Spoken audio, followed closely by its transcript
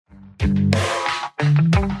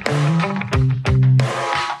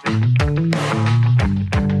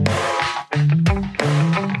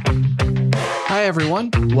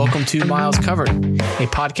everyone. Welcome to Miles Covered, a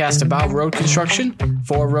podcast about road construction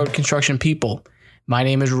for road construction people. My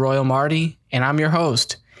name is Royal Marty, and I'm your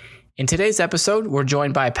host. In today's episode, we're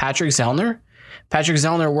joined by Patrick Zellner. Patrick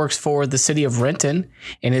Zellner works for the city of Renton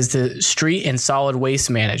and is the street and solid waste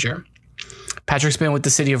manager. Patrick's been with the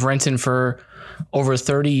city of Renton for over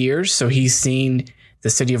 30 years, so he's seen the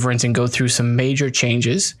city of Renton go through some major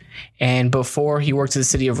changes. And before he worked at the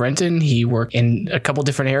city of Renton, he worked in a couple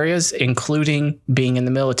different areas, including being in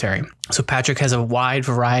the military. So Patrick has a wide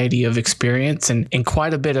variety of experience and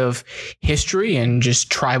quite a bit of history and just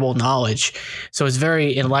tribal knowledge. So it's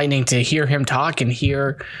very enlightening to hear him talk and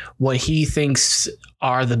hear what he thinks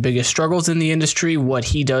are the biggest struggles in the industry, what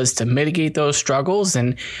he does to mitigate those struggles,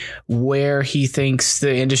 and where he thinks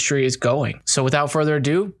the industry is going. So without further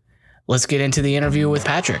ado, let's get into the interview with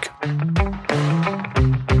Patrick.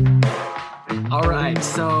 All right.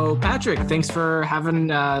 So Patrick, thanks for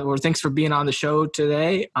thanks for being on the show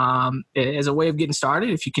today. As a way of getting started,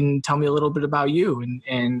 if you can tell me a little bit about you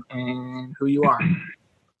and who you are.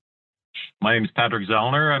 My name is Patrick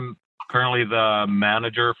Zellner. I'm currently the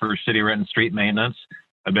manager for City of Renton Street Maintenance.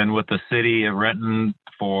 I've been with the city of Renton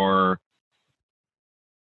for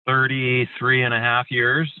 33 and a half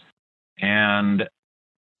years. And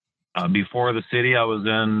before the city, I was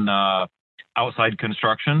in outside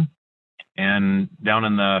construction and down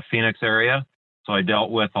in the Phoenix area. So I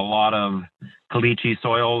dealt with a lot of caliche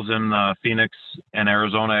soils in the Phoenix and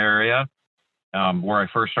Arizona area, where I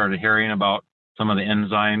first started hearing about some of the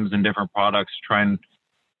enzymes and different products to try and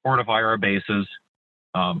fortify our bases.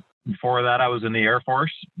 Before that, I was in the Air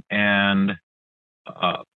Force and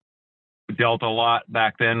dealt a lot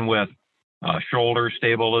back then with shoulder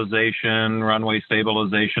stabilization, runway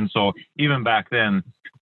stabilization. So even back then,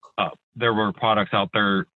 there were products out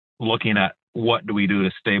there looking at what do we do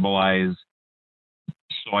to stabilize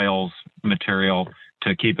soils, material,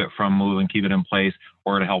 to keep it from moving, keep it in place,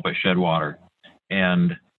 or to help it shed water.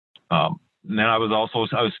 And then I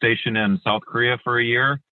was stationed in South Korea for a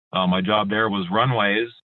year. My job there was runways,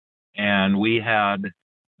 and we had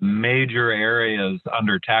major areas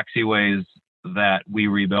under taxiways that we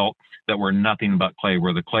rebuilt that were nothing but clay,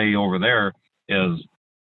 where the clay over there is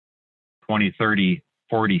 20, 30,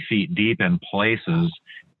 40 feet deep in places.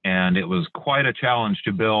 And it was quite a challenge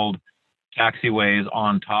to build taxiways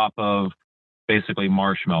on top of basically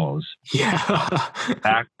marshmallows. Yeah.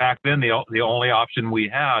 Back then, the only option we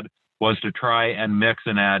had was to try and mix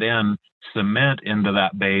and add in cement into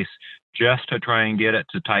that base just to try and get it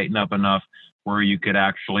to tighten up enough where you could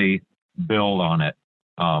actually build on it.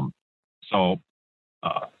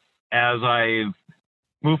 As I've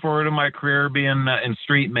moved forward in my career being in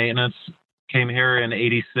street maintenance, came here in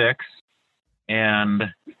 86 and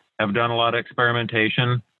have done a lot of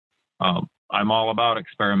experimentation. I'm all about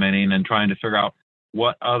experimenting and trying to figure out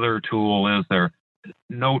what other tool is there.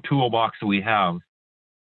 No toolbox that we have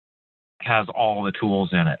has all the tools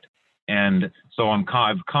in it. And so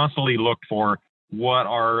I've constantly looked for what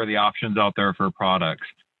are the options out there for products.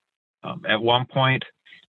 At one point,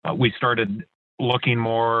 we started looking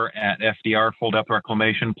more at FDR, full depth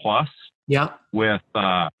reclamation plus. Yeah. With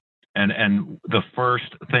and the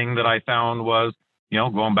first thing that I found was,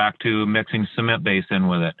 going back to mixing cement base in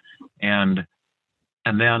with it, and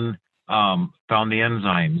then found the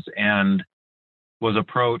enzymes and was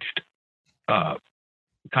approached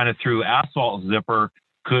kind of through Asphalt Zipper.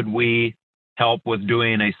 Could we help with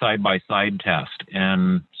doing a side-by-side test?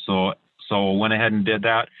 And so went ahead and did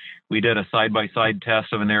that. We did a side-by-side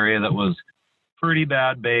test of an area that was pretty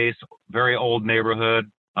bad base, very old neighborhood.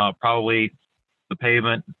 Probably the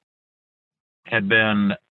pavement had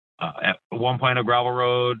been at one point a gravel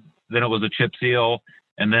road, then it was a chip seal,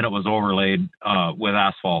 and then it was overlaid with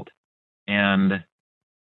asphalt.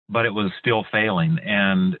 But it was still failing.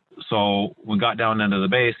 And so we got down into the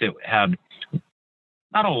base. It had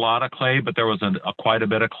not a lot of clay, but there was quite a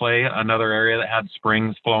bit of clay, another area that had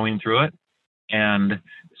springs flowing through it. And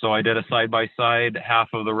so I did a side-by-side. Half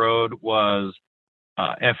of the road was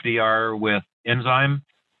FDR with enzyme,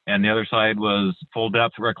 and the other side was full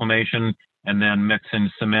depth reclamation, and then mixing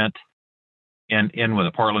cement in with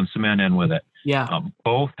it, Portland cement in with it. Yeah.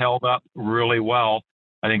 Both held up really well.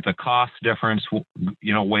 I think the cost difference,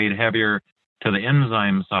 weighed heavier to the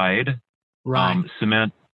enzyme side. Right.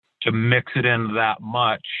 Cement, to mix it in that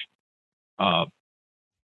much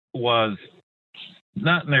was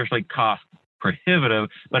not necessarily cost prohibitive,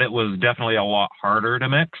 but it was definitely a lot harder to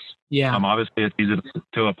mix. Yeah. Obviously, it's easy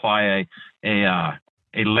to apply a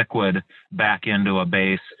liquid back into a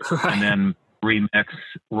base Right. and then remix,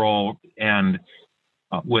 roll. And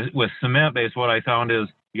with cement base, what I found is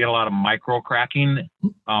you get a lot of micro cracking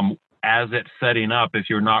as it's setting up, if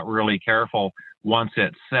you're not really careful, once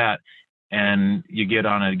it's set and you get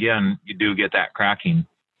on it again, you do get that cracking.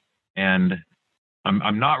 And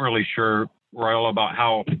I'm not really sure, Royal, about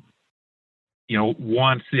how,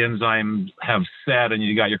 once the enzymes have set and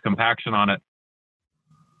you got your compaction on it,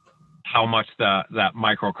 how much that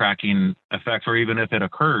micro cracking affects, or even if it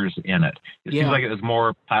occurs in it. It seems like it is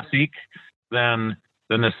more plastique than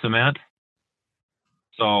the cement.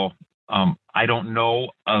 So I don't know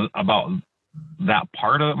about that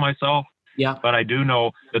part of it myself. Yeah. But I do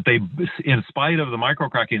know that they, in spite of the micro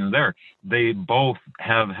cracking there, they both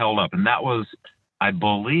have held up. And that was, I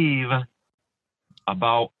believe,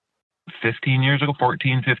 about 15 years ago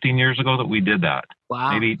that we did that.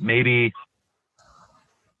 Wow. Maybe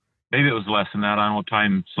it was less than that. I don't know,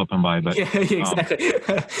 time slipping by, but yeah, exactly.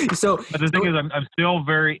 But the thing is, I'm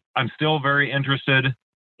still very interested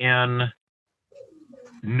in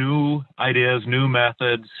new ideas, new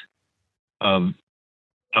methods of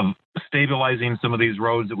stabilizing some of these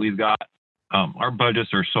roads that we've got. Our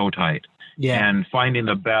budgets are so tight, and finding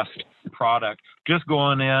the best product, just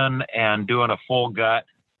going in and doing a full gut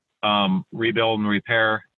rebuild and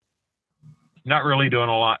repair, not really doing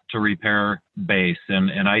a lot to repair base.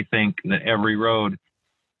 And I think that every road,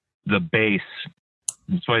 the base,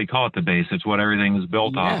 that's why you call it the base. It's what everything is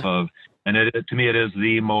built off of. And to me, it is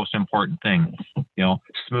the most important thing.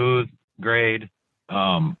 Smooth grade,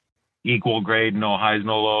 equal grade, no highs,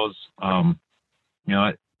 no lows.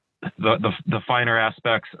 The finer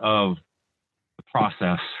aspects of the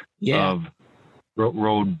process of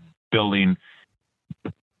road building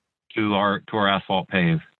to our asphalt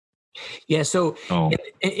pave. Yeah. So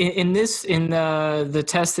in the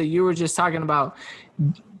test that you were just talking about,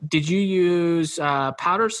 did you use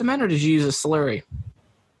powder cement or did you use a slurry?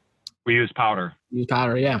 We use powder. You use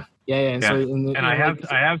powder, yeah. And so I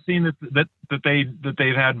have seen that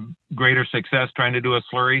they've had greater success trying to do a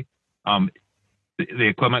slurry. The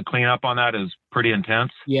equipment cleanup on that is pretty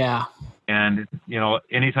intense. Yeah. And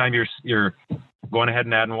anytime you're going ahead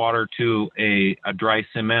and adding water to a dry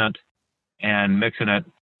cement and mixing it,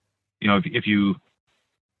 unless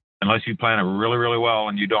you plan it really, really well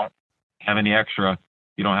and you don't have any extra,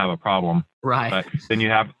 you don't have a problem. Right. But then you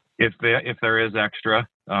have, if there is extra,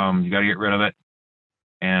 you got to get rid of it.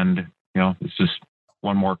 And, it's just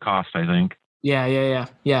one more cost, I think. Yeah.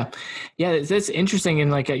 It's interesting.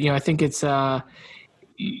 And I think it's,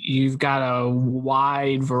 you've got a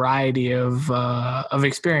wide variety of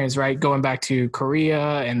experience, right? Going back to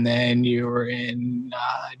Korea, and then you were in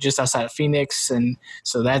just outside of Phoenix, and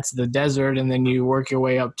so that's the desert, and then you work your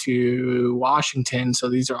way up to Washington. So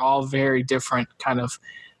these are all very different kind of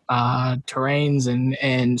terrains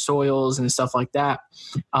and soils and stuff like that.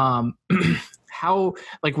 How,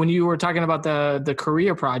 when you were talking about the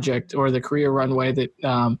Korea project or the Korea runway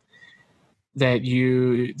that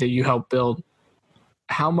you helped build,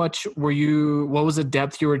 how much what was the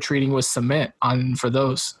depth you were treating with cement for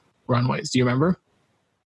those runways? Do you remember?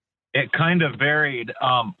 It kind of varied.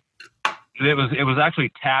 It was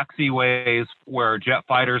actually taxiways where jet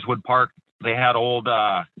fighters would park. They had old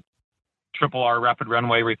Triple R rapid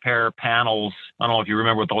runway repair panels. I don't know if you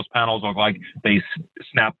remember what those panels look like. They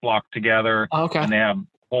snap block together. Okay. And they have a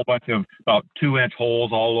whole bunch of about 2-inch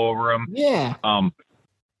holes all over them. Yeah.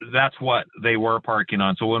 That's what they were parking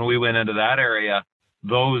on. So when we went into that area,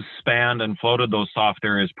 those spanned and floated those soft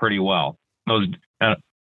areas pretty well. Those,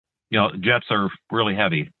 jets are really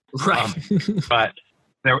heavy. Right. But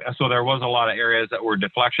there was a lot of areas that were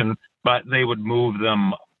deflection, but they would move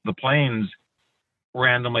the planes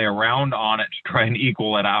randomly around on it to try and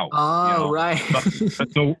equal it out. Oh, right. but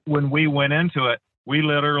so when we went into it, we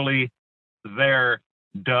literally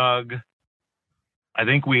dug, I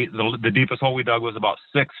think the deepest hole we dug was about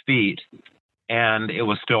 6 feet, and it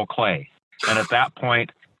was still clay. And at that point,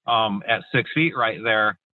 at 6 feet right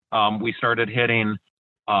there, we started hitting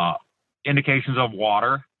indications of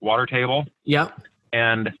water table. Yep.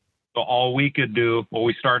 And so all we could do,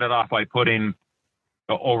 we started off by putting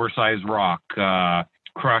oversized rock,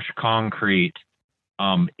 crushed concrete,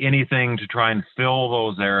 anything to try and fill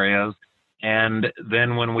those areas. And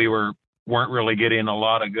then when we weren't really getting a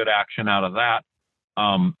lot of good action out of that,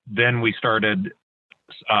 then we started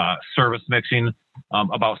service mixing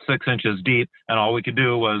about 6 inches deep, and all we could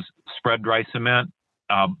do was spread dry cement,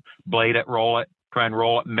 blade it, roll it, try and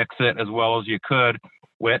roll it, mix it as well as you could,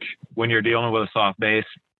 which when you're dealing with a soft base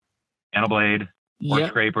and a blade or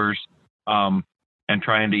scrapers, and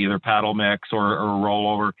trying to either paddle mix or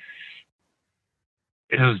roll over,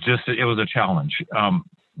 it was a challenge.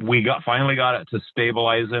 We finally got it to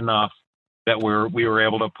stabilize enough that we were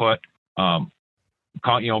able to put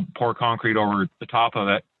pour concrete over the top of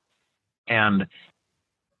it and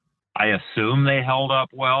I assume they held up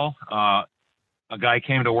well. A guy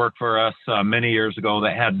came to work for us many years ago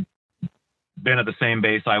that had been at the same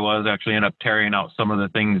base I was, actually ended up tearing out some of the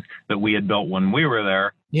things that we had built when we were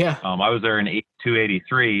there. Yeah. I was there in 82,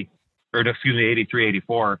 83, or excuse me, 83,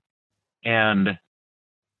 84. And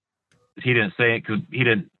he didn't say it because he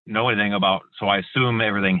didn't know anything about, so I assume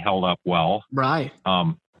everything held up well. Right.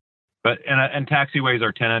 But and taxiways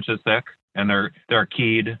are 10 inches thick, and they're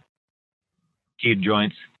keyed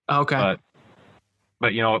joints. Okay.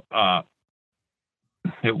 But you know,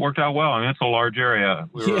 it worked out well. I mean, it's a large area.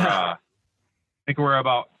 We were, I think we're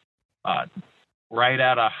about right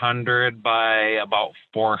at 100 by about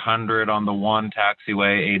 400 on the one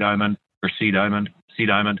taxiway, A diamond or C diamond,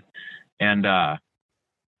 and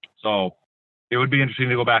so it would be interesting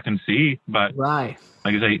to go back and see. But right,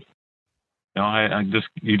 like I say, you know,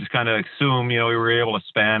 you just kind of assume, you know, we were able to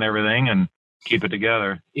span everything and keep it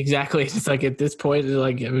together. Exactly. It's like at this point,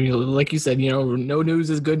 like, I mean, like you said, you know, no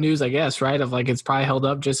news is good news, I guess, right? Of like, it's probably held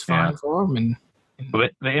up just fine for them.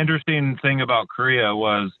 But the interesting thing about Korea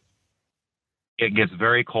was it gets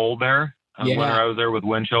very cold there. When I was there with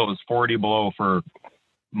wind chill, it was 40 below for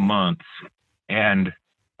months. And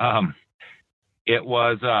it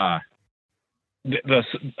was, what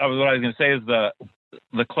I was going to say is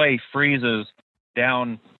the clay freezes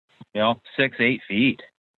down, you know, 6-8 feet.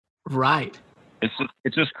 Right.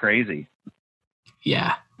 It's just crazy.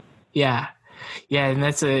 Yeah. And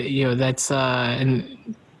that's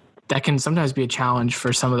and that can sometimes be a challenge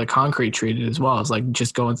for some of the concrete treated as well. It's like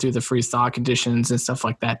just going through the freeze thaw conditions and stuff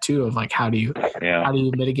like that too, of like, how do you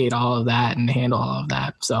mitigate all of that and handle all of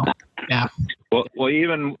that? So, yeah. Well,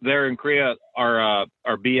 even there in Korea, our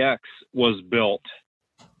BX was built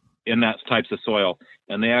in that types of soil,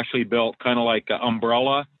 and they actually built kind of like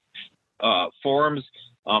umbrella forms.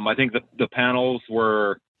 I think the panels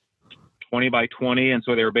were 20 by 20, and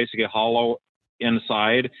so they were basically hollow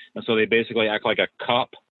inside, and so they basically act like a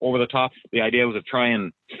cup over the top. The idea was to try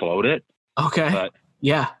and float it. Okay. But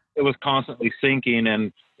it was constantly sinking,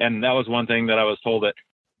 and that was one thing that I was told, that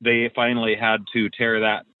they finally had to tear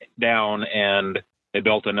that down, and they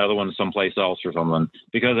built another one someplace else or something,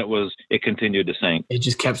 because it continued to sink. It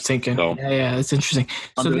just kept sinking. So, yeah, that's interesting.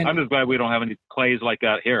 I'm just glad we don't have any clays like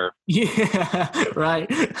that here. Yeah, right.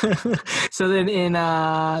 So then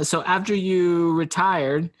so after you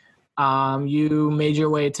retired, you made your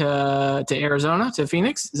way to Arizona, to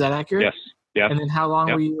Phoenix. Is that accurate? Yes. Yeah. And then how long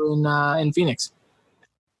were you in Phoenix?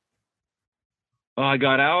 Well, I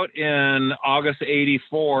got out in August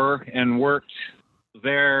 '84 and worked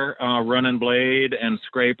there, running blade and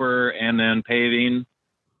scraper, and then paving,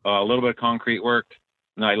 a little bit of concrete work.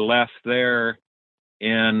 And I left there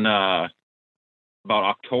in about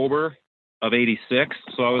October of '86.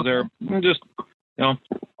 So I was there just, you know,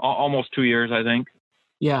 almost 2 years, I think.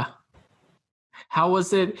 Yeah. How was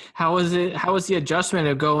the adjustment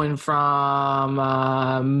of going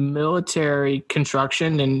from military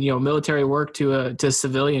construction and, you know, military work to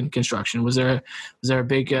civilian construction? Was there a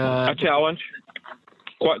big a challenge?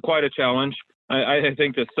 Quite a challenge. I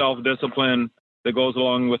think the self-discipline that goes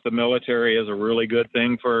along with the military is a really good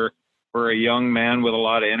thing for a young man with a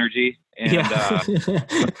lot of energy and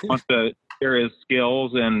wants to share his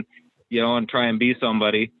skills and, you know, and try and be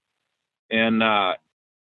somebody. And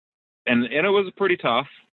it was pretty tough.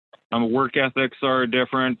 Work ethics are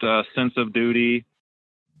different, sense of duty,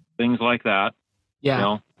 things like that. Yeah. You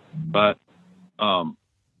know, but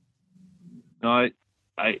no,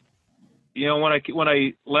 I you know, when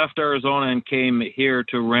I left Arizona and came here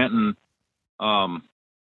to Renton,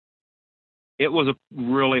 it was a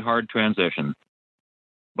really hard transition.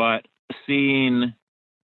 But seeing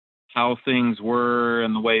how things were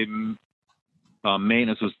and the way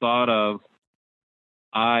maintenance was thought of,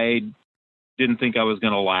 I didn't think I was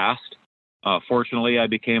going to last. Fortunately, I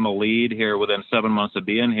became a lead here within 7 months of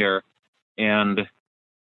being here, and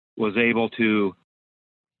was able to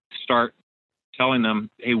start telling them,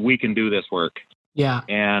 hey, we can do this work. Yeah.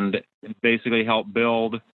 And basically help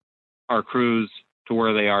build our crews to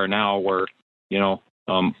where they are now, where, you know,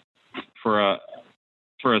 for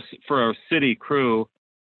a city crew,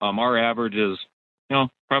 our average is, you know,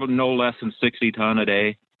 probably no less than 60 ton a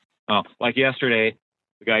day. Like yesterday,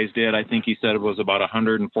 the guys did, I think he said it was about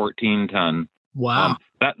 114 ton. Wow.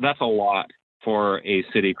 That's a lot for a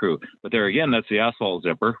city crew. But there again, that's the asphalt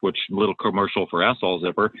zipper, which little commercial for asphalt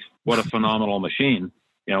zipper. What a phenomenal machine.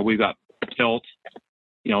 You know, we've got tilt,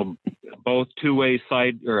 you know, both two-way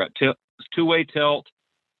tilt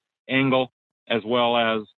angle, as well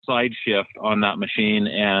as side shift on that machine.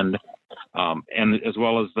 And as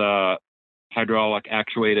well as the hydraulic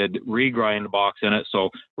actuated regrind box in it.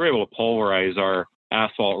 So we're able to pulverize our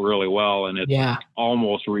asphalt really well, and it's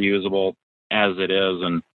almost reusable as it is.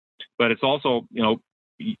 But it's also,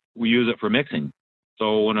 we use it for mixing.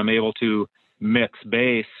 So when I'm able to mix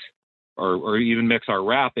base or even mix our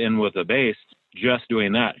wrap in with the base, just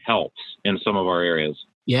doing that helps in some of our areas.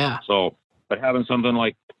 Yeah. So, but having something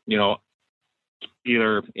like,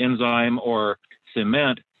 either enzyme or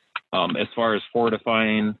cement, as far as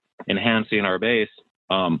fortifying, enhancing our base,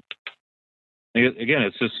 again,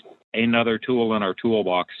 it's just another tool in our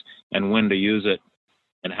toolbox, and when to use it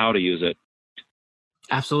and how to use it.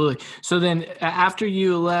 Absolutely. So then after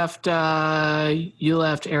you left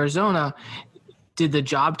Arizona, did the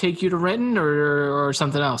job take you to Renton or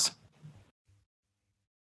something else?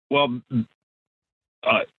 Well,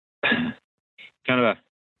 I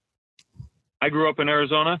grew up in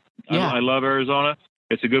Arizona. Yeah. I love Arizona.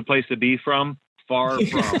 It's a good place to be from, far from in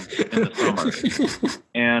the summer.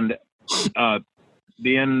 And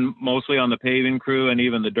being mostly on the paving crew and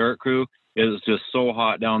even the dirt crew is just so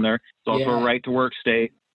hot down there. It's also a right to work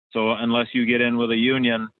state. So unless you get in with a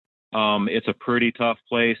union, it's a pretty tough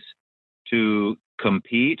place to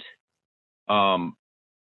compete and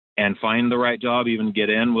find the right job. Even get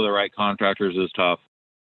in with the right contractors is tough.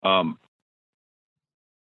 I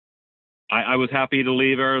was happy to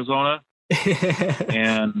leave Arizona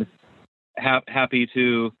and happy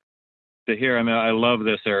to hear. I mean, I love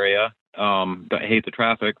this area. I hate the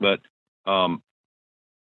traffic, but then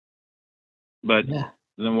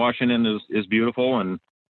Washington is beautiful, and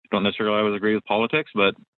don't necessarily always agree with politics,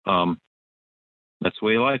 but that's the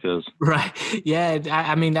way life is. Right. Yeah.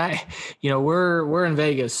 I mean, we're in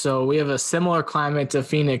Vegas, so we have a similar climate to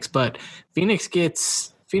Phoenix, but Phoenix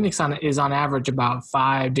is on average about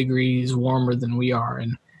 5 degrees warmer than we are.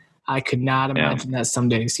 And I could not imagine that some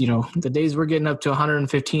days, the days we're getting up to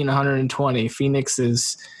 115, 120, Phoenix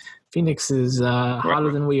is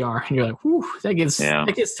hotter than we are. And you're like, whew, that gets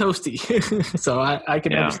toasty. So I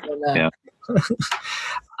can understand that.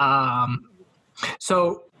 Yeah.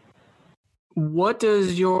 So what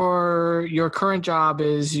does your current job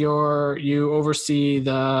is? You oversee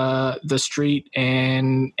the street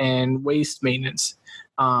and waste maintenance.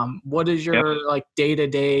 What does your like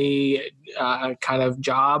day-to-day kind of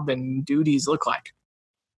job and duties look like?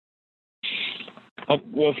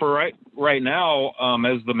 Well, for right now,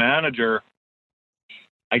 as the manager,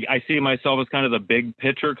 I see myself as kind of the big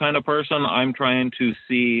picture kind of person. I'm trying to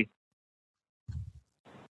see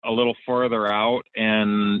a little further out,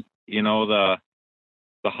 and the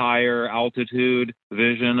higher altitude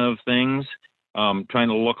vision of things. Trying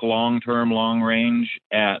to look long-term, long range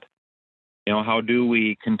at how do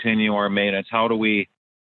we continue our maintenance? How do we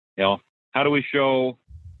show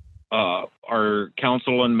our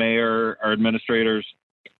council and mayor, our administrators,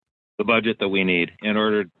 the budget that we need in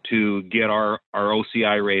order to get our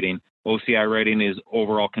OCI rating. OCI rating is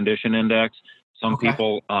overall condition index. Some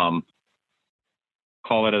people call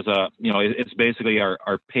it as it's basically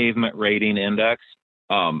our pavement rating index.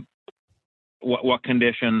 What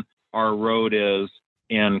condition our road is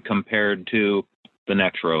in compared to the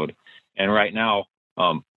next road. And right now,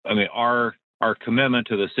 our commitment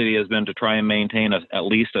to the city has been to try and maintain at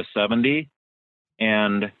least a 70,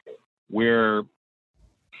 and we're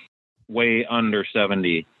way under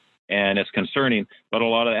 70, and it's concerning. But a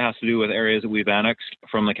lot of it has to do with areas that we've annexed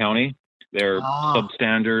from the county. They're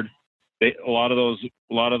substandard. A lot of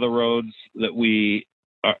the roads that we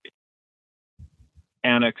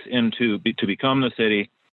annex into to become the city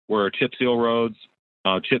were chip seal roads.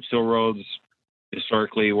 Chip seal roads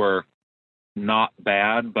historically were not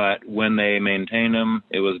bad, but when they maintained them,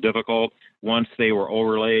 it was difficult. Once they were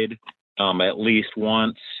overlaid, at least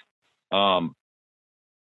once,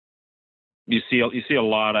 you see a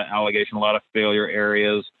lot of allegation, a lot of failure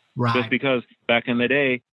areas, just because back in the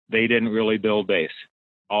day they didn't really build base.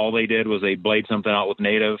 All they did was they blade something out with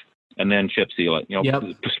native and then chip seal it.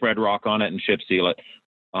 Spread rock on it and chip seal it.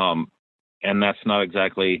 And that's not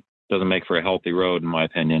exactly, doesn't make for a healthy road in my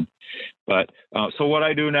opinion. But so what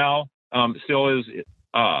I do now still is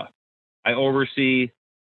I oversee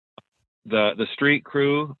the street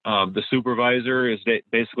crew. The supervisor is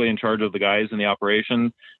basically in charge of the guys in the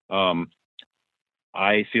operation.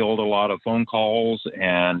 I field a lot of phone calls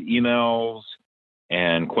and emails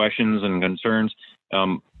and questions and concerns.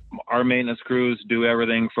 Our maintenance crews do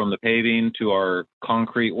everything from the paving to our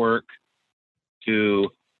concrete work to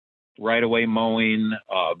right-of-way mowing,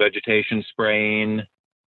 vegetation spraying,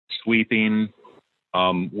 sweeping.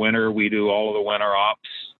 Winter, we do all of the winter ops.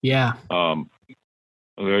 Yeah.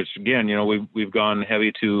 Which again, we've gone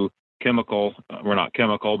heavy to chemical. We're not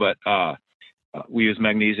chemical, but we use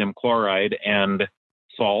magnesium chloride and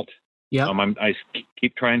salt. Yeah. I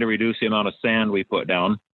keep trying to reduce the amount of sand we put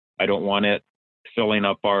down. I don't want it filling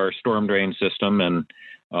up our storm drain system, and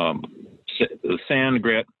the sand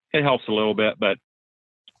grit, it helps a little bit, but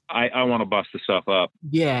I want to bust the stuff up.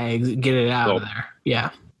 Yeah, get it out of there. Yeah.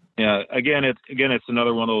 Yeah. Again, it's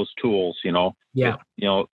another one of those tools, Yeah.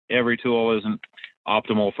 Every tool isn't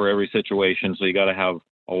optimal for every situation. So you got to have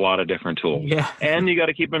a lot of different tools. Yeah. And you got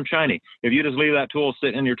to keep them shiny. If you just leave that tool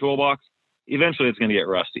sitting in your toolbox, eventually it's going to get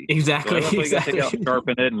rusty. Exactly. So you got to take it out,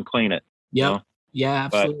 sharpen it, and clean it. Yeah. Yeah,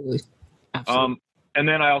 absolutely. Absolutely. And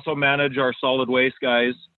then I also manage our solid waste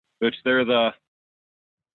guys, which they're the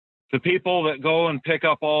people that go and pick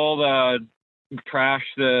up all the trash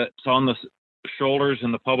that's on the shoulders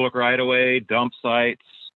in the public right of way, dump sites.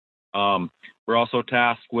 We're also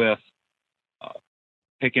tasked with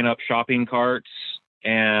picking up shopping carts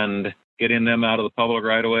and getting them out of the public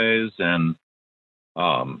right of ways. And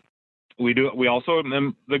we also,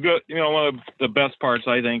 the good, one of the best parts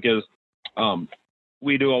I think is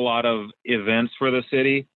we do a lot of events for the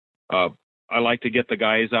city. I like to get the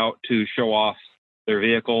guys out to show off their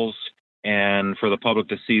vehicles and for the public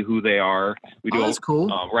to see who they are. We do. That's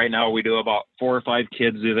cool. Right now we do about 4 or 5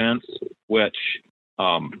 kids events, which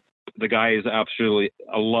the guys absolutely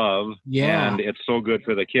love. Yeah. And it's so good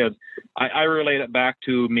for the kids. I relate it back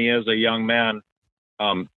to me as a young man,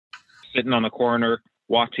 sitting on the corner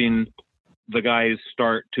watching the guys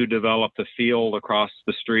start to develop the field across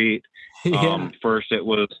the street. First it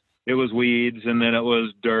was weeds, and then it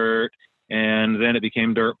was dirt, and then it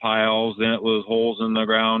became dirt piles, then it was holes in the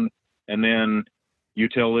ground, and then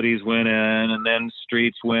utilities went in, and then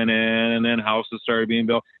streets went in, and then houses started being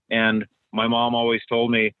built. And my mom always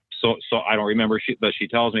told me, so I don't remember, but she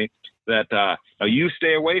tells me that you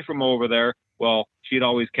stay away from over there. Well, she'd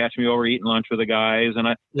always catch me over eating lunch with the guys, and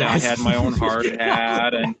I had my own hard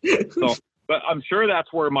hat, and so. But I'm sure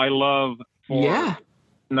that's where my love for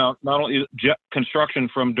not only construction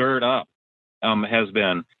from dirt up has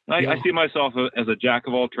been. I see myself as a jack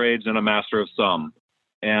of all trades and a master of some.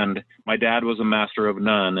 And my dad was a master of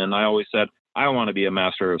none. And I always said, I want to be a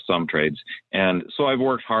master of some trades. And so I've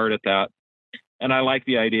worked hard at that. And I like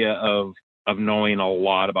the idea of knowing a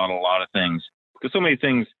lot about a lot of things, because so many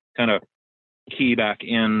things kind of key back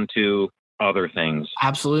into other things.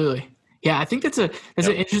 Absolutely. Yeah, I think that's an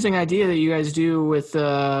interesting idea that you guys do with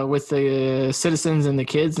the citizens and the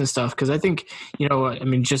kids and stuff. Because I think,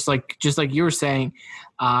 just like you were saying,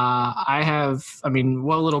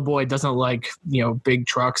 what little boy doesn't like big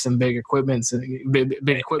trucks and big equipment and big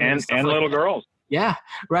equipment and little girls. Yeah,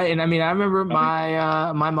 right. And I remember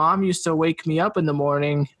my mom used to wake me up in the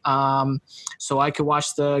morning so I could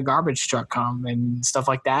watch the garbage truck come and stuff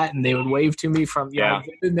like that. And they would wave to me from,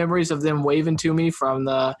 vivid memories of them waving to me from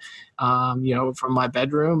the, from my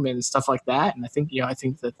bedroom and stuff like that. And I think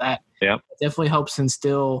that definitely helps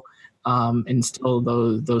instill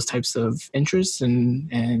those types of interests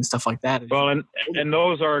and stuff like that. Well, and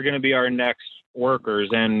those are going to be our next workers.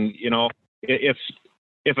 And,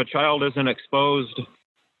 if a child isn't exposed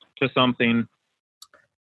to something,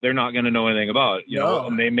 they're not going to know anything about it,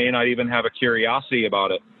 and they may not even have a curiosity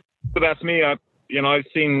about it. So that's me. I've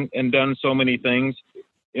seen and done so many things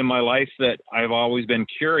in my life that I've always been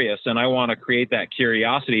curious, and I want to create that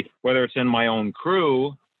curiosity, whether it's in my own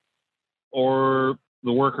crew or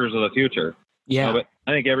the workers of the future. Yeah. But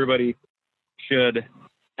I think everybody should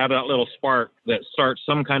have that little spark that starts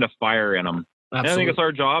some kind of fire in them. And I think it's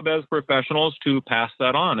our job as professionals to pass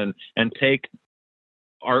that on and take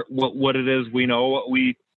what it is we know, what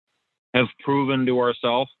we have proven to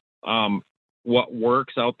ourselves, what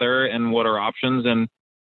works out there and what are options, and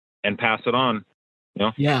pass it on.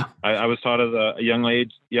 Yeah. I was taught at a young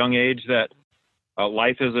age that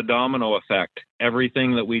life is a domino effect.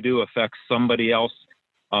 Everything that we do affects somebody else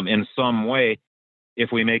in some way.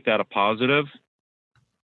 If we make that a positive,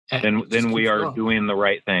 then we are doing the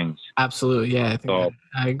right things. Absolutely. Yeah.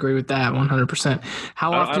 I agree with that 100%.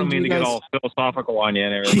 How often I don't mean to get all philosophical on you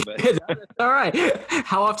and everything. All right.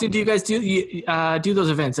 How often do you guys do those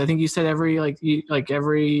events? I think you said every quarter.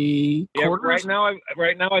 Right now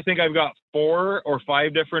I think I've got 4 or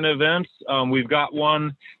 5 different events. We've got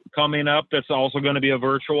one coming up that's also going to be a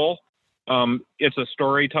virtual. It's a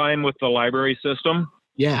story time with the library system.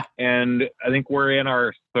 Yeah. And I think we're in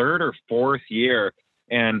our 3rd or 4th year.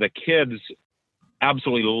 And the kids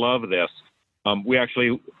absolutely love this. We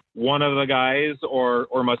actually, one of the guys or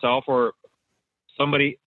myself or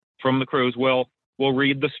somebody from the crews will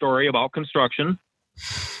read the story about construction.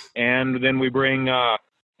 And then we bring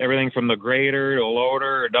everything from the grader to a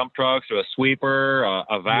loader, a dump truck to a sweeper,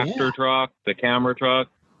 a Vector truck, the camera truck.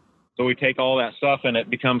 So we take all that stuff and it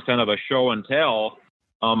becomes kind of a show and tell,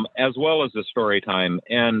 as well as a story time.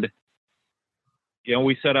 And,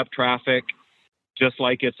 we set up traffic just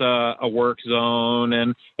like it's a work zone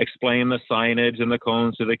and explain the signage and the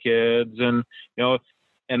cones to the kids. And,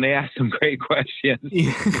 and they ask some great questions,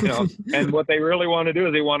 and what they really want to do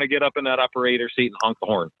is they want to get up in that operator seat and honk the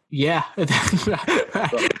horn. Yeah.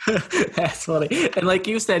 That's funny. And like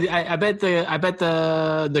you said, I bet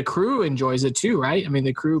the crew enjoys it too, right? I mean,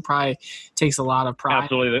 the crew probably takes a lot of pride.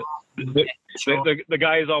 Absolutely. The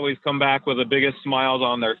guys always come back with the biggest smiles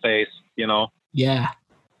on their face, Yeah.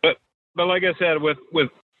 But like I said, with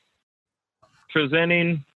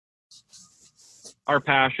presenting our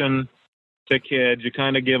passion to kids, you're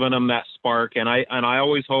kind of giving them that spark. And I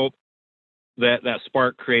always hope that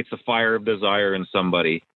spark creates a fire of desire in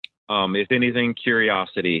somebody. If anything,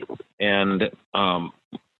 curiosity. And, I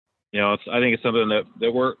think it's something that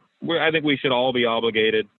I think we should all be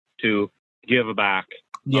obligated to give back.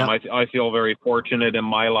 Yeah. I feel very fortunate in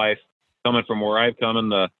my life coming from where I've come in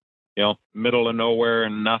the, middle of nowhere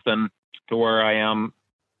and nothing to where I am.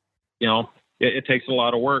 It takes a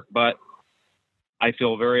lot of work, but I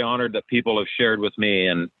feel very honored that people have shared with me.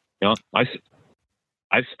 And,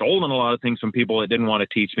 I've stolen a lot of things from people that didn't want to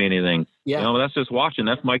teach me anything. Yeah. That's just watching.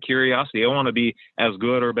 That's my curiosity. I want to be as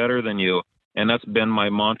good or better than you. And that's been my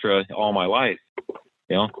mantra all my life,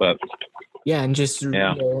 but yeah. And just,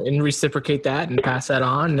 and reciprocate that and pass that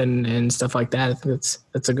on and stuff like that. I think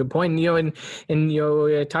that's a good point.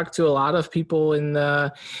 I talk to a lot of people in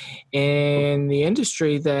the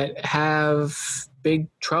industry that have big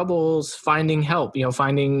troubles finding help,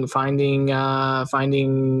 finding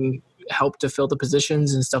help to fill the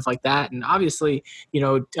positions and stuff like that. And obviously,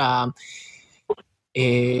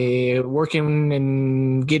 working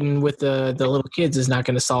and getting with the little kids is not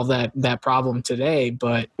going to solve that problem today.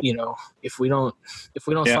 But, if we don't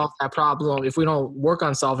solve that problem, if we don't work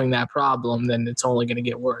on solving that problem, then it's only going to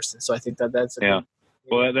get worse. And so I think that's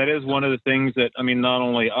well, that is one of the things that, not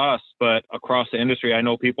only us, but across the industry, I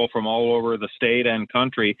know people from all over the state and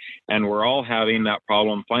country, and we're all having that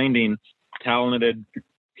problem finding talented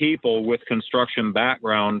people with construction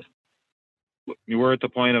background. We're at the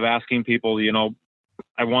point of asking people,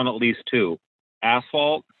 I want at least two: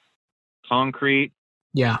 asphalt, concrete,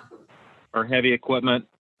 or heavy equipment,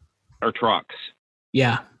 or trucks,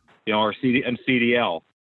 or CDL,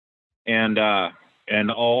 and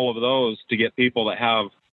all of those to get people that have,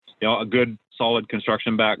 a good solid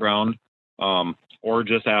construction background, or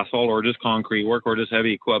just asphalt, or just concrete work, or just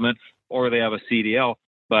heavy equipment, or they have a CDL.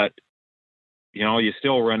 But, you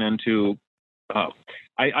still run into,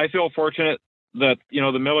 I feel fortunate that,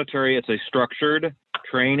 the military, it's a structured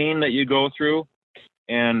training that you go through.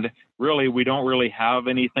 And really, we don't really have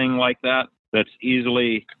anything like that that's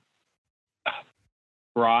easily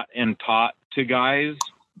brought and taught to guys,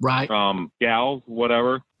 right? Gals,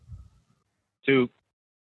 whatever, to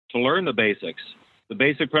learn the basics, the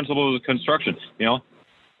basic principles of construction.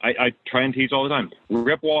 I try and teach all the time: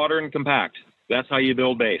 rip, water, and compact. That's how you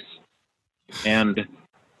build base. And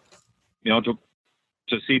to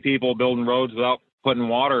see people building roads without putting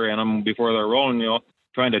water in them before they're rolling,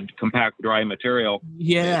 trying to compact dry material,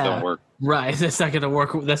 it don't work. Right. That's not going to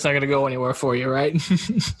work. That's not going to go anywhere for you, right?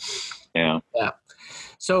 Yeah.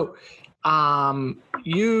 So,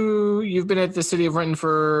 you've been at the city of Renton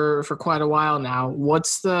for quite a while now.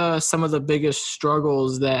 What's some of the biggest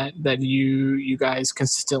struggles that you guys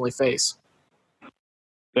consistently face?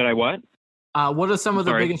 That I what? What are some of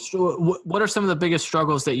the biggest? What are some of the biggest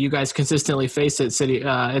struggles that you guys consistently face at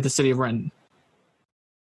the city of Renton?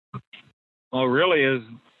 Well, really is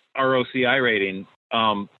our OCI rating.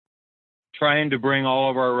 Trying to bring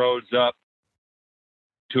all of our roads up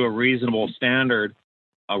to a reasonable standard.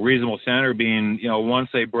 A reasonable standard being, once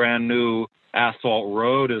a brand new asphalt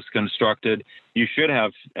road is constructed, you should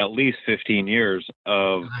have at least 15 years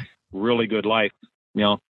of really good life,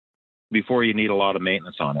 before you need a lot of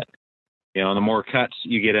maintenance on it. The more cuts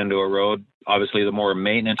you get into a road, obviously the more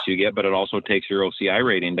maintenance you get, but it also takes your OCI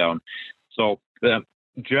rating down. So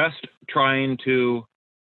just trying to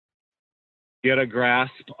get a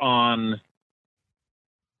grasp on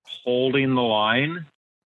holding the line,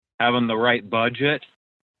 having the right budget,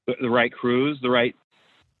 the right crews, the right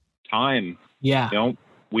time. Yeah.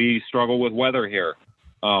 We struggle with weather here.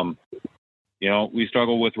 We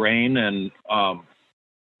struggle with rain, and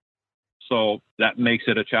so that makes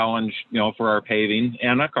it a challenge, for our paving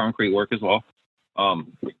and our concrete work as well.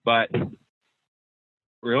 But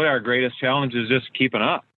really our greatest challenge is just keeping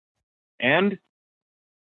up. And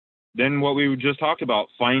then what we just talked about,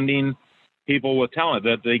 finding people with talent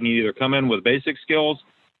that they can either come in with basic skills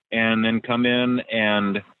and then come in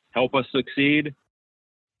and help us succeed,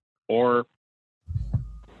 or,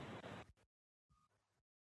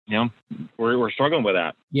 we're struggling with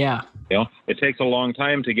that. Yeah. It takes a long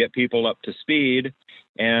time to get people up to speed.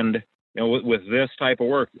 And, with this type of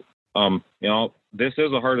work, this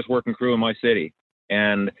is the hardest working crew in my city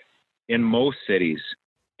and in most cities.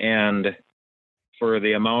 And for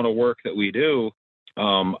the amount of work that we do,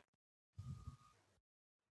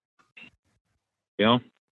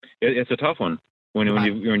 it's a tough one when you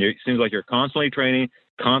it seems like you're constantly training,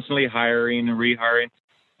 constantly hiring and rehiring.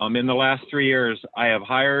 In the last 3 years, I have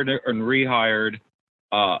hired and rehired,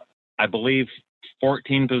 I believe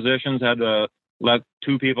 14 positions, had to let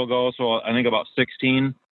 2 people go. So I think about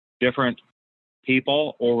 16 different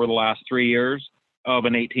people over the last 3 years of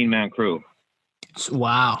an 18-man crew.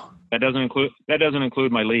 Wow. That doesn't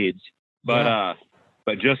include my leads, but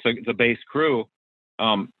just the base crew,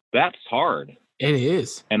 that's hard. It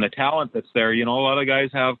is. And the talent that's there, a lot of guys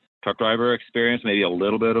have truck driver experience, maybe a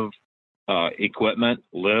little bit of equipment,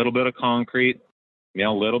 a little bit of concrete, a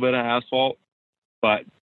little bit of asphalt, but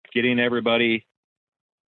getting everybody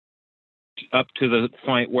up to the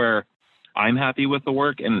point where I'm happy with the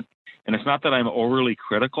work. And it's not that I'm overly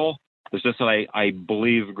critical. It's just that I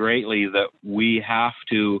believe greatly that we have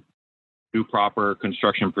to do proper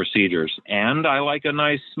construction procedures. And I like a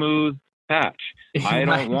nice smooth patch. I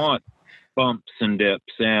don't want bumps and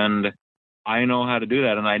dips, and I know how to do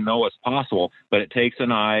that, and I know it's possible, but it takes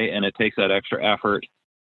an eye and it takes that extra effort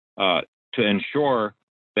to ensure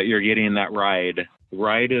that you're getting that ride.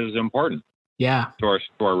 Ride is important. Yeah. To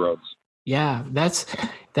our roads. Yeah, that's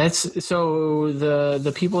so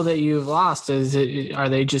the people that you've lost, are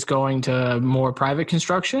they just going to more private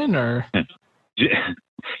construction, or?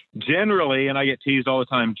 Generally, and I get teased all the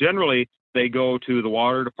time, generally they go to the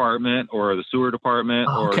water department or the sewer department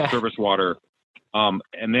or service water. And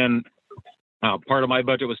then part of my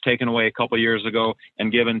budget was taken away a couple of years ago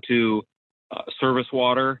and given to service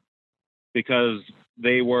water because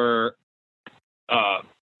they were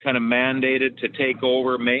kind of mandated to take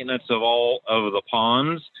over maintenance of all of the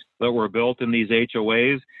ponds that were built in these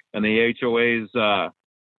HOAs. And the HOAs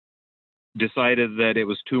decided that it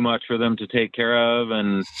was too much for them to take care of,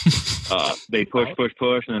 and they pushed,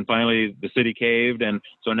 and then finally the city caved, and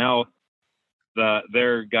so now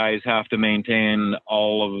their guys have to maintain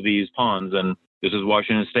all of these ponds. And this is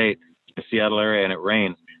Washington State, the Seattle area, and it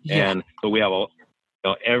rains, and so we have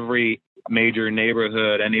every major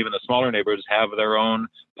neighborhood, and even the smaller neighborhoods have their own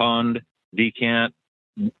pond, decant,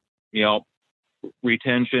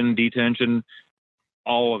 retention, detention,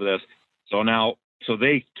 all of this. So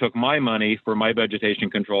they took my money for my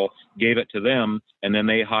vegetation control, gave it to them, and then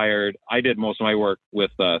I did most of my work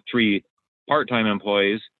with 3 part-time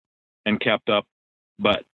employees and kept up,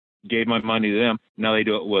 but gave my money to them. Now they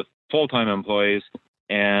do it with full-time employees,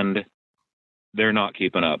 and they're not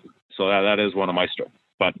keeping up. So that is one of my struggles.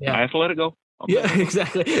 But I have to let it go. Yeah,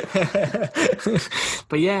 exactly.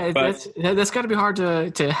 But that's got to be hard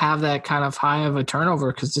to have that kind of high of a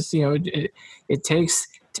turnover, because just it takes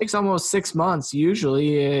almost 6 months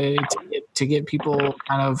usually to get people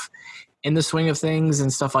kind of in the swing of things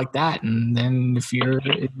and stuff like that. And then if you're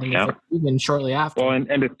even shortly after. Well,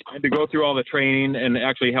 and to go through all the training and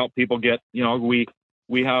actually help people get, we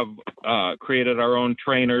have created our own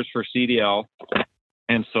trainers for CDL.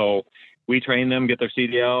 And so we train them, get their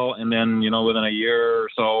CDL, and then, within a year or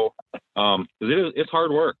so, it's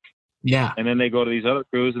hard work. Yeah. And then they go to these other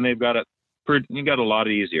crews and they've got it a lot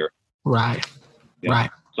easier. Right. Yeah.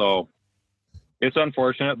 Right. So it's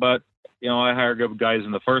unfortunate, but I hire good guys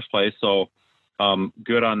in the first place. So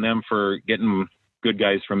good on them for getting good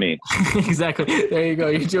guys from me. Exactly. There you go.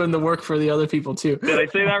 You're doing the work for the other people too. Did I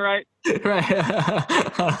say that right? Right.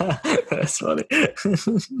 That's funny.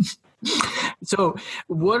 So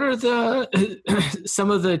what are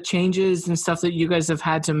some of the changes and stuff that you guys have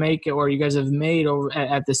had to make, or you guys have made over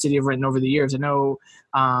at the City of Renton over the years? I know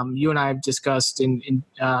you and I have discussed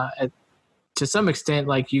to some extent,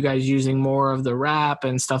 like you guys using more of the wrap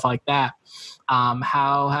and stuff like that.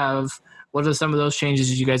 What are some of those changes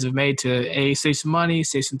that you guys have made to save some money,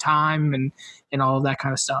 save some time, and all of that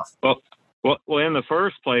kind of stuff? Well, in the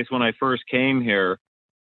first place, when I first came here,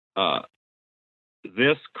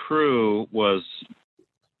 this crew was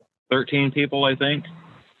 13 people, I think.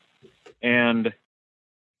 And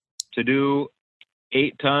to do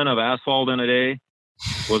 8 ton of asphalt in a day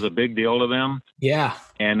was a big deal to them. Yeah.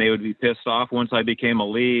 And they would be pissed off once I became a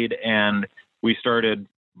lead and we started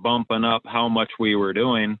bumping up how much we were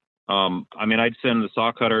doing. I'd send the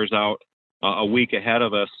saw cutters out a week ahead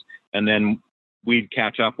of us, and then we'd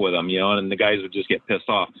catch up with them, and the guys would just get pissed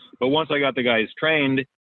off. But once I got the guys trained,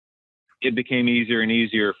 it became easier and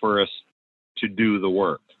easier for us to do the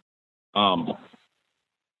work,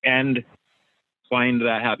 and find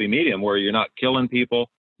that happy medium where you're not killing people,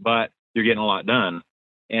 but you're getting a lot done.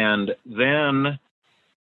 And then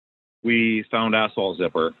we found Asphalt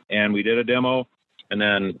Zipper, and we did a demo, and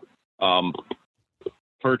then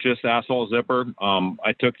purchased Asphalt Zipper.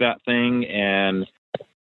 I took that thing and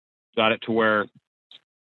got it to where,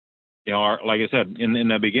 like I said, in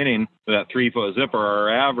the beginning, that 3-foot zipper, our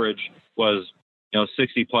average was,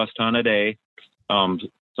 60 plus ton a day,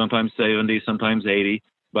 sometimes 70, sometimes 80.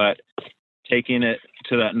 But taking it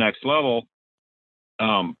to that next level,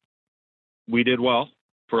 we did well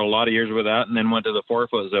for a lot of years with that, and then went to the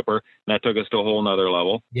 4-foot zipper, and that took us to a whole nother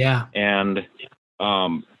level. Yeah. And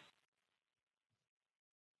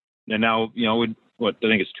now, I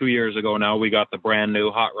think it's 2 years ago now, we got the brand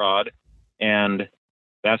new hot rod, and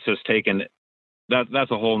that's just taken,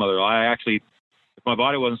 that's a whole nother. I actually, if my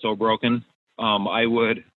body wasn't so broken, I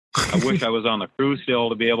wish I was on the crew still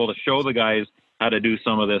to be able to show the guys how to do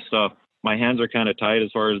some of this stuff. My hands are kind of tight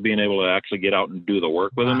as far as being able to actually get out and do the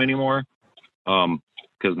work with them anymore.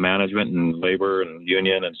 Because management and labor and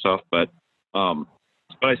union and stuff, but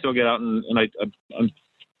I still get out and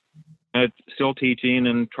I'm still teaching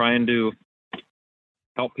and trying to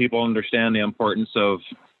help people understand the importance of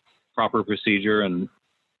proper procedure and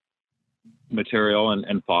material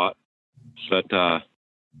and thought. But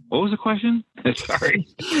what was the question? Sorry.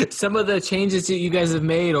 Some of the changes that you guys have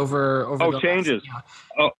made over. Changes.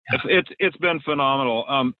 It's been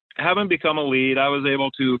phenomenal. Having become a lead, I was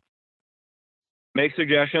able to make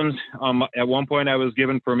suggestions. At one point, I was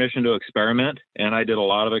given permission to experiment, and I did a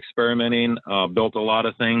lot of experimenting, built a lot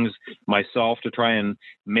of things myself to try and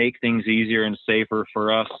make things easier and safer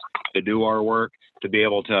for us to do our work, to be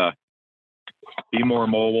able to be more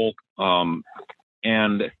mobile.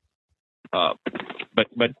 But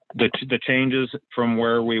the changes from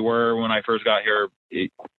where we were when I first got here,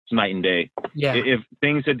 it's night and day. Yeah. If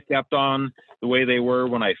things had kept on the way they were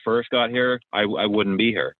when I first got here, I wouldn't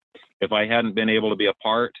be here. If I hadn't been able to be a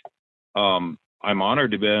part, I'm honored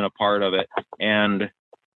to be a part of it. And,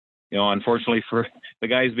 unfortunately for the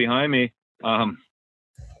guys behind me, kind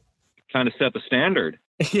of set the standard.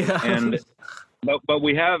 Yeah. But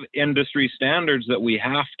we have industry standards that we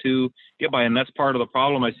have to get by. And that's part of the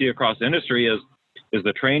problem I see across industry is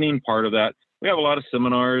the training part of that. We have a lot of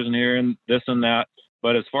seminars in here and this and that.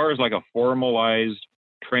 But as far as like a formalized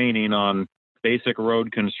training on basic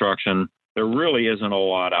road construction, there really isn't a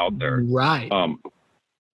lot out there. Right.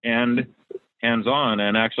 And hands-on,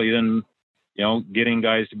 and actually then, getting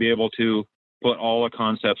guys to be able to put all the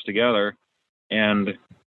concepts together and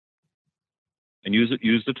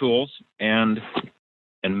use the tools and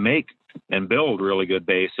make and build really good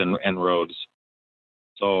base and roads.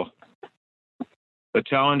 So the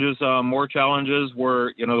challenges, more challenges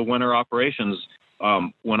were, the winter operations.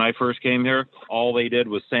 When I first came here, all they did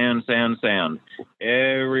was sand.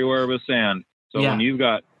 Everywhere was sand. So when you've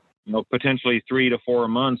got, potentially 3 to 4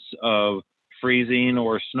 months of freezing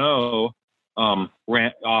or snow,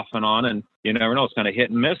 ran off and on, and you never know, it's kind of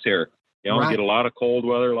hit and miss here. You get a lot of cold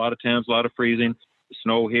weather, a lot of temps, a lot of freezing,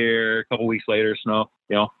 snow here, a couple weeks later, snow,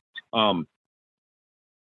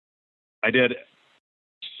 I did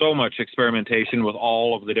so much experimentation with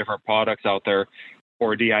all of the different products out there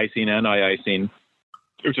for de-icing and I-icing,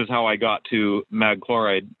 which is how I got to mag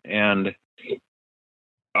chloride, and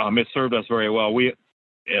it served us very well.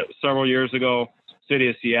 Several years ago, city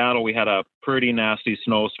of Seattle, we had a pretty nasty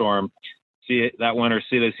snowstorm. That winter,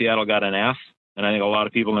 city of Seattle got an F, and I think a lot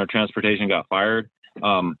of people in their transportation got fired.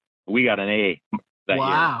 We got an A that year.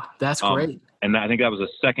 Wow, that's great. And I think that was the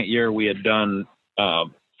second year we had done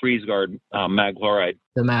freeze guard mag chloride.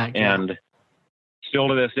 The mag, and still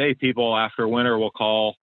to this day, people after winter will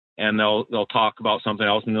call and they'll talk about something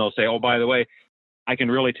else, and they'll say, "Oh, by the way, I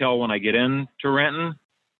can really tell when I get into Renton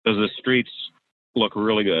because the streets look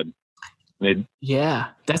really good."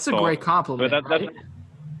 That's a great compliment. But but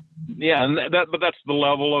that's the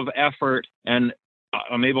level of effort, and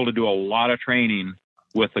I'm able to do a lot of training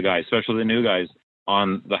with the guys, especially the new guys,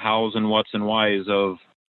 on the hows and whats and whys of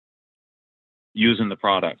using the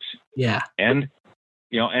products. Yeah. And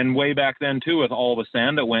and way back then too, with all the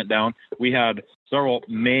sand that went down, we had several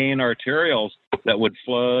main arterials that would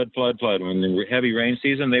flood. When the heavy rain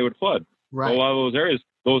season, they would flood. Right. So a lot of those areas,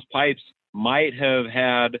 those pipes might have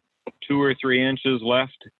had 2 or 3 inches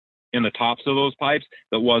left in the tops of those pipes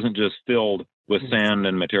that wasn't just filled with sand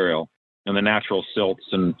and material and the natural silts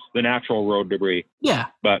and the natural road debris. Yeah.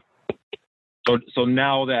 But so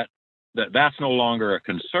now that's no longer a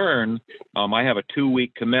concern. I have a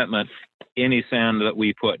 2-week commitment. Any sand that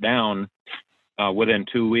we put down within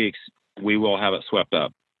 2 weeks we will have it swept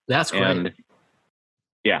up. That's great. And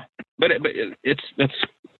yeah, but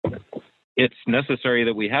it's necessary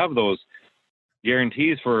that we have those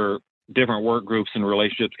guarantees for different work groups and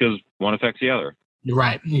relationships, because one affects the other.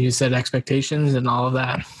 Right. You said expectations and all of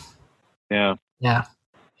that. Yeah.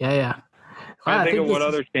 Well, I think of what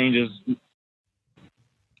other changes.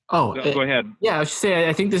 Oh, go ahead. Yeah, I was just saying,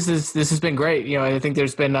 I think this has been great. You know, I think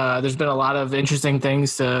there's been a lot of interesting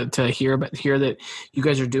things to hear that you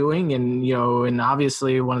guys are doing, and you know, and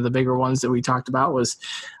obviously one of the bigger ones that we talked about was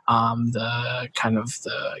the kind of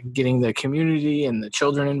the getting the community and the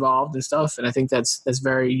children involved and stuff. And I think that's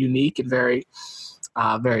very unique and very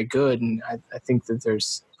very good. And I think that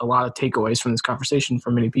there's a lot of takeaways from this conversation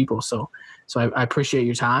for many people. So I appreciate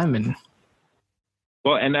your time. And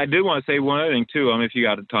well, and I do want to say one other thing too. If you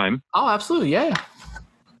got the time. Oh, absolutely, yeah.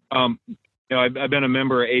 You know, I've been a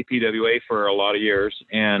member of APWA for a lot of years,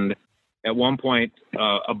 and at one point,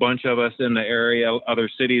 a bunch of us in the area, other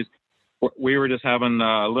cities, we were just having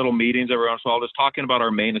little meetings every once in a while, just talking about our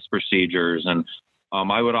maintenance procedures. And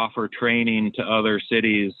I would offer training to other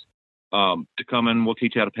cities to come in. We'll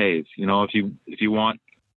teach you how to pave. You know, if you want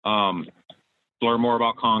to learn more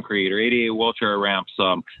about concrete or ADA wheelchair ramps,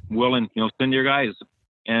 willing, you know, send your guys,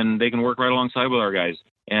 and they can work right alongside with our guys.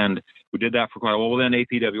 And we did that for quite a while. Well, then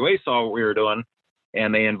APWA saw what we were doing,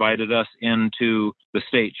 and they invited us into the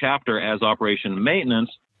state chapter as operation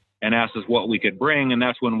maintenance and asked us what we could bring. And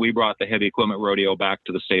that's when we brought the heavy equipment rodeo back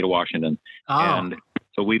to the state of Washington. Oh. And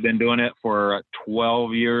so we've been doing it for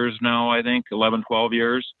 12 years now, I think 11, 12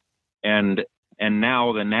 years. And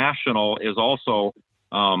now the national is also,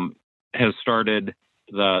 has started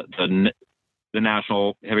the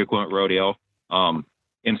national heavy equipment rodeo,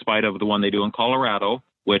 in spite of the one they do in Colorado,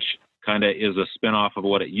 which kind of is a spinoff of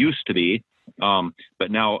what it used to be.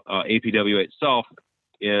 But now APWA itself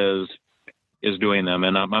is doing them,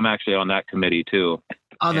 and I'm actually on that committee too.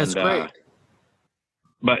 Oh, that's great.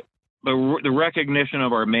 But the recognition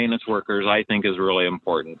of our maintenance workers, I think, is really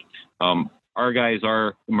important. Our guys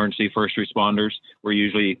are emergency first responders. We're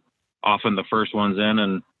usually often the first ones in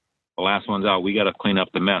and the last ones out. We got to clean up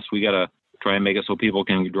the mess. We got to try and make it so people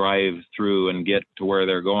can drive through and get to where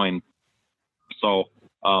they're going. So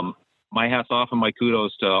my hat's off and my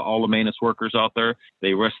kudos to all the maintenance workers out there.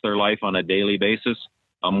 They risk their life on a daily basis.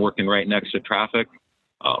 I'm working right next to traffic.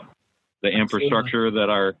 The infrastructure that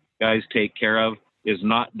our guys take care of is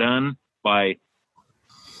not done by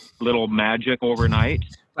little magic overnight.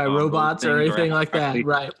 By robots or anything like that,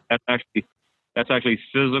 right? That's actually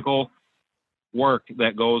physical work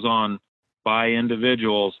that goes on by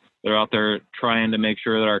individuals. They're out there trying to make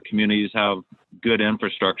sure that our communities have good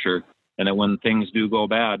infrastructure, and that when things do go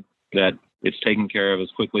bad, that it's taken care of as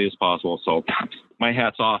quickly as possible. So my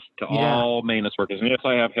hat's off to all maintenance workers. And yes,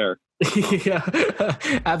 I have hair. Yeah,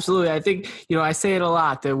 absolutely. I think, you know, I say it a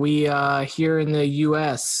lot that we here in the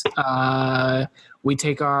U.S., we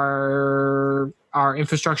take our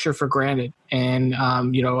infrastructure for granted. And,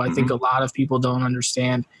 you know, I think a lot of people don't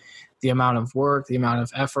understand the amount of work, the amount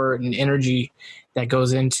of effort and energy that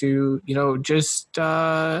goes into, you know, just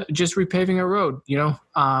repaving a road, you know,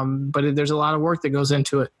 but there's a lot of work that goes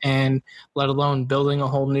into it, and let alone building a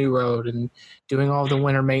whole new road and doing all the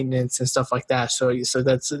winter maintenance and stuff like that. So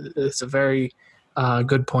it's a very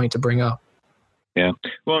good point to bring up. Yeah.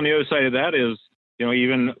 Well, on the other side of that is, you know,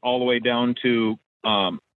 even all the way down to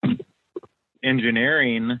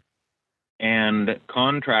engineering and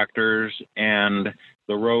contractors and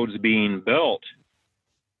the roads being built.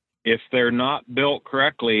 If they're not built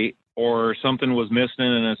correctly, or something was missed in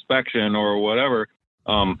an inspection or whatever,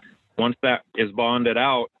 once that is bonded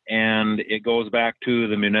out and it goes back to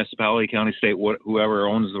the municipality, county, state, whoever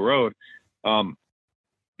owns the road,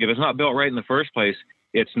 if it's not built right in the first place,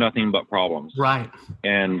 it's nothing but problems. Right.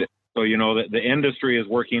 And so, you know, the industry is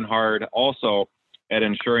working hard also at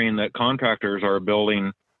ensuring that contractors are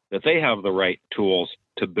building, that they have the right tools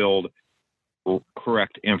to build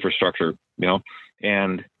correct infrastructure, you know.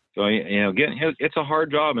 And so, you know, it's a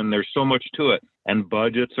hard job, and there's so much to it, and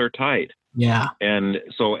budgets are tight. Yeah. And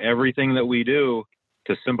so everything that we do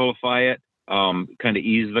to simplify it, kind of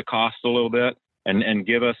ease the cost a little bit, and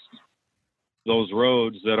give us those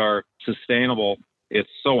roads that are sustainable, it's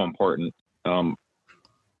so important. You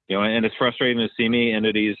know, and it's frustrating to see me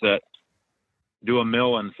entities that do a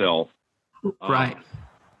mill and fill. Right.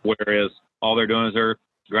 Whereas all they're doing is they're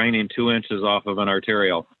grinding 2 inches off of an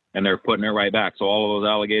arterial, and they're putting it right back. So all of those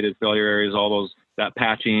alligated failure areas, that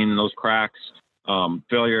patching, those cracks,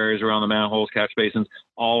 failure areas around the manholes, catch basins,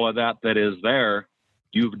 all of that is there,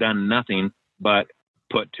 you've done nothing but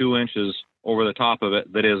put 2 inches over the top of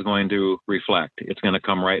it that is going to reflect. It's going to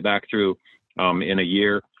come right back through in a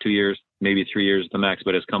year, 2 years, maybe 3 years at the max,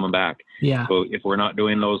 but it's coming back. Yeah. So if we're not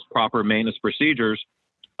doing those proper maintenance procedures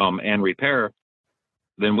and repair,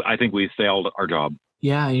 then I think we've failed our job.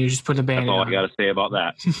 Yeah, you just put a Band-Aid on. That's all I got to say about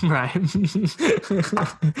that. Right.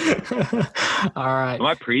 All right. Am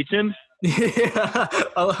I preaching? Yeah,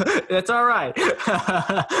 that's all right.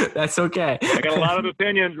 That's okay. I got a lot of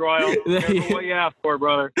opinions, Royal. Careful what you ask for,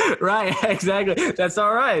 brother. Right, exactly. That's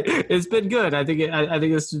all right. It's been good. I think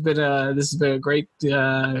this has been a great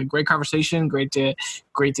conversation. Great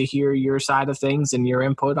to hear your side of things and your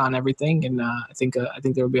input on everything. And I think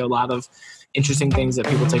there will be a lot of interesting things that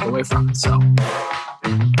people take away from it. So.